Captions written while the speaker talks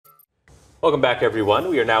Welcome back, everyone.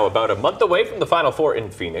 We are now about a month away from the Final Four in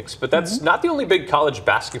Phoenix, but that's not the only big college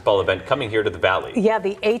basketball event coming here to the Valley. Yeah,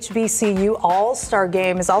 the HBCU All-Star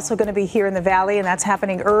Game is also going to be here in the Valley, and that's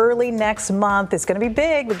happening early next month. It's going to be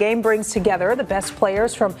big. The game brings together the best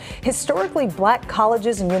players from historically black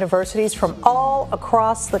colleges and universities from all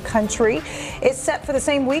across the country. It's set for the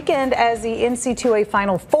same weekend as the NC2A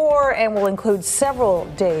Final Four and will include several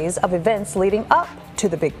days of events leading up to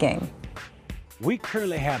the big game. We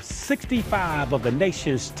currently have 65 of the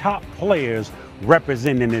nation's top players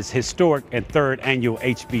representing this historic and third annual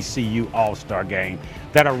HBCU All-Star Game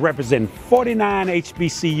that are representing 49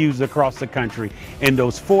 HBCUs across the country in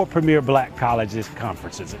those 4 premier black colleges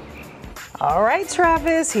conferences. All right,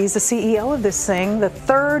 Travis, he's the CEO of this thing. The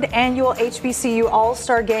third annual HBCU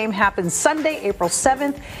All-Star Game happens Sunday, April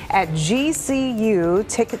 7th at GCU.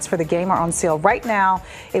 Tickets for the game are on sale right now.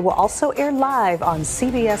 It will also air live on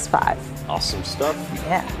CBS 5. Awesome stuff.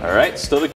 Yeah. All right, still the